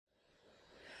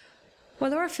While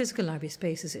there are physical library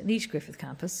spaces in each Griffith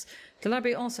campus, the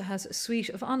library also has a suite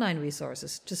of online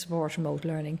resources to support remote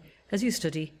learning as you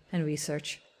study and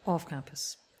research off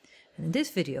campus. And in this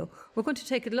video, we're going to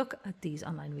take a look at these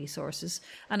online resources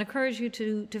and encourage you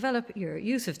to develop your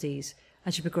use of these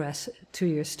as you progress through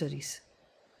your studies.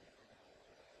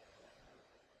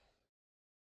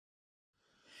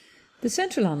 The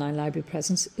central online library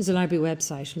presence is a library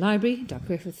website,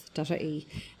 library.griffith.ie,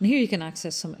 and here you can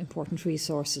access some important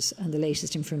resources and the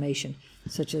latest information,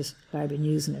 such as library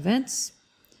news and events,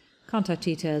 contact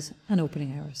details and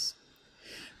opening hours.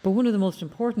 But one of the most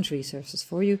important resources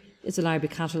for you is the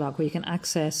library catalogue, where you can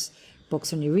access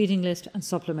books on your reading list and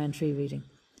supplementary reading.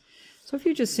 So if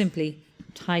you just simply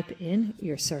type in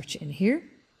your search in here,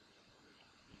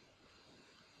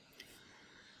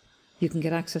 you can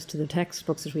get access to the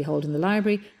textbooks that we hold in the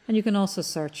library, and you can also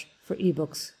search for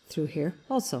ebooks through here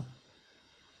also.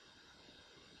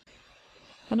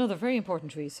 Another very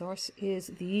important resource is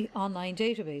the online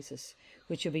databases,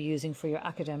 which you'll be using for your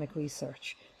academic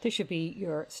research. This should be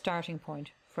your starting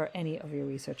point for any of your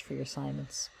research for your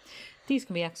assignments. These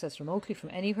can be accessed remotely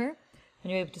from anywhere,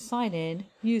 and you're able to sign in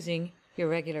using your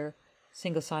regular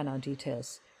single sign-on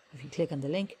details. If you click on the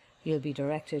link, you'll be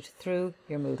directed through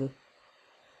your Moodle,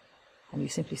 and you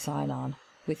simply sign on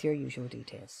with your usual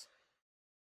details.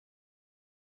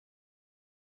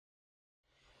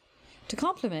 To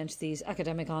complement these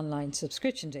academic online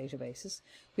subscription databases,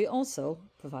 we also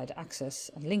provide access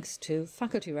and links to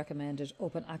faculty recommended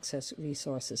open access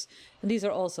resources, and these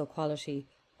are also quality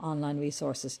online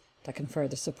resources that can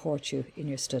further support you in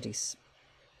your studies.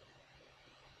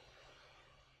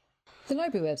 The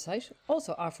library website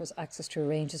also offers access to a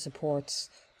range of supports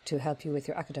to help you with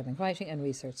your academic writing and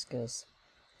research skills.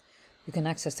 You can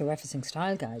access the referencing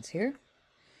style guides here.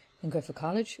 In Griffith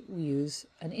College, we use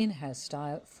an in-house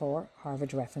style for Harvard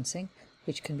referencing,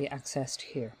 which can be accessed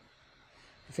here.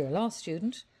 If you're a law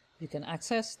student, you can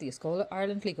access the Escola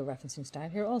Ireland legal referencing style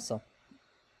here also.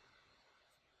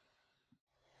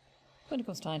 When it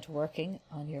comes time to working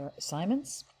on your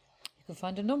assignments, you can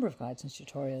find a number of guides and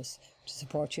tutorials to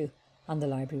support you on the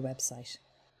library website.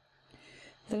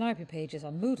 The library pages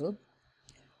on Moodle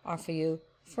offer you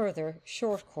further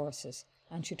short courses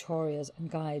and tutorials and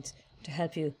guides to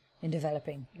help you in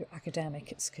developing your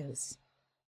academic skills.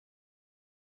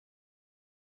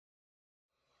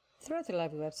 Throughout the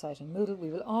library website and Moodle, we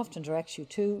will often direct you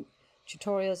to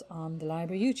tutorials on the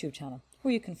library YouTube channel,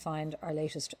 where you can find our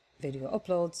latest video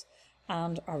uploads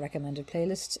and our recommended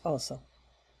playlists also.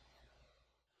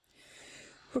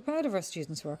 We're proud of our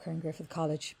students' work here in Griffith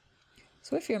College.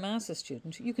 So if you're a master's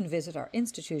student, you can visit our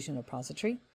institutional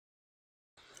repository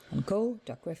on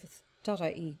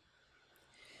go.griffith.ie.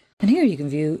 And here you can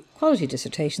view quality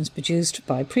dissertations produced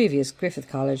by previous Griffith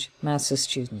College master's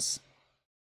students.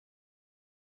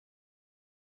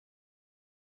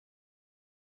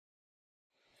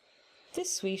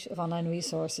 This suite of online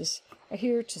resources are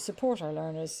here to support our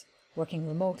learners working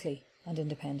remotely and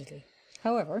independently.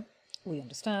 However, we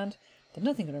understand that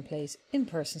nothing can replace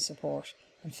in-person support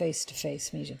and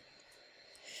face-to-face meeting.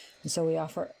 And so we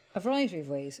offer a variety of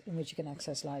ways in which you can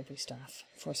access library staff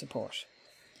for support.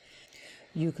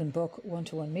 You can book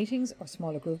one-to-one meetings or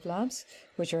smaller group labs,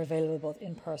 which are available both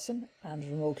in person and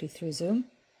remotely through Zoom.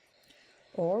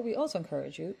 Or we also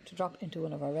encourage you to drop into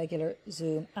one of our regular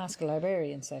Zoom Ask a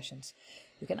Librarian sessions.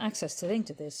 You can access the link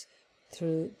to this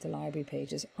through the library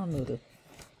pages on Moodle.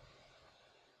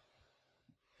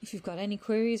 If you've got any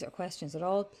queries or questions at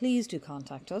all, please do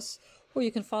contact us, or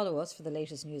you can follow us for the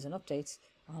latest news and updates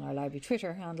on our library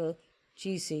Twitter handle,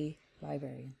 GC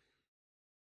Librarian.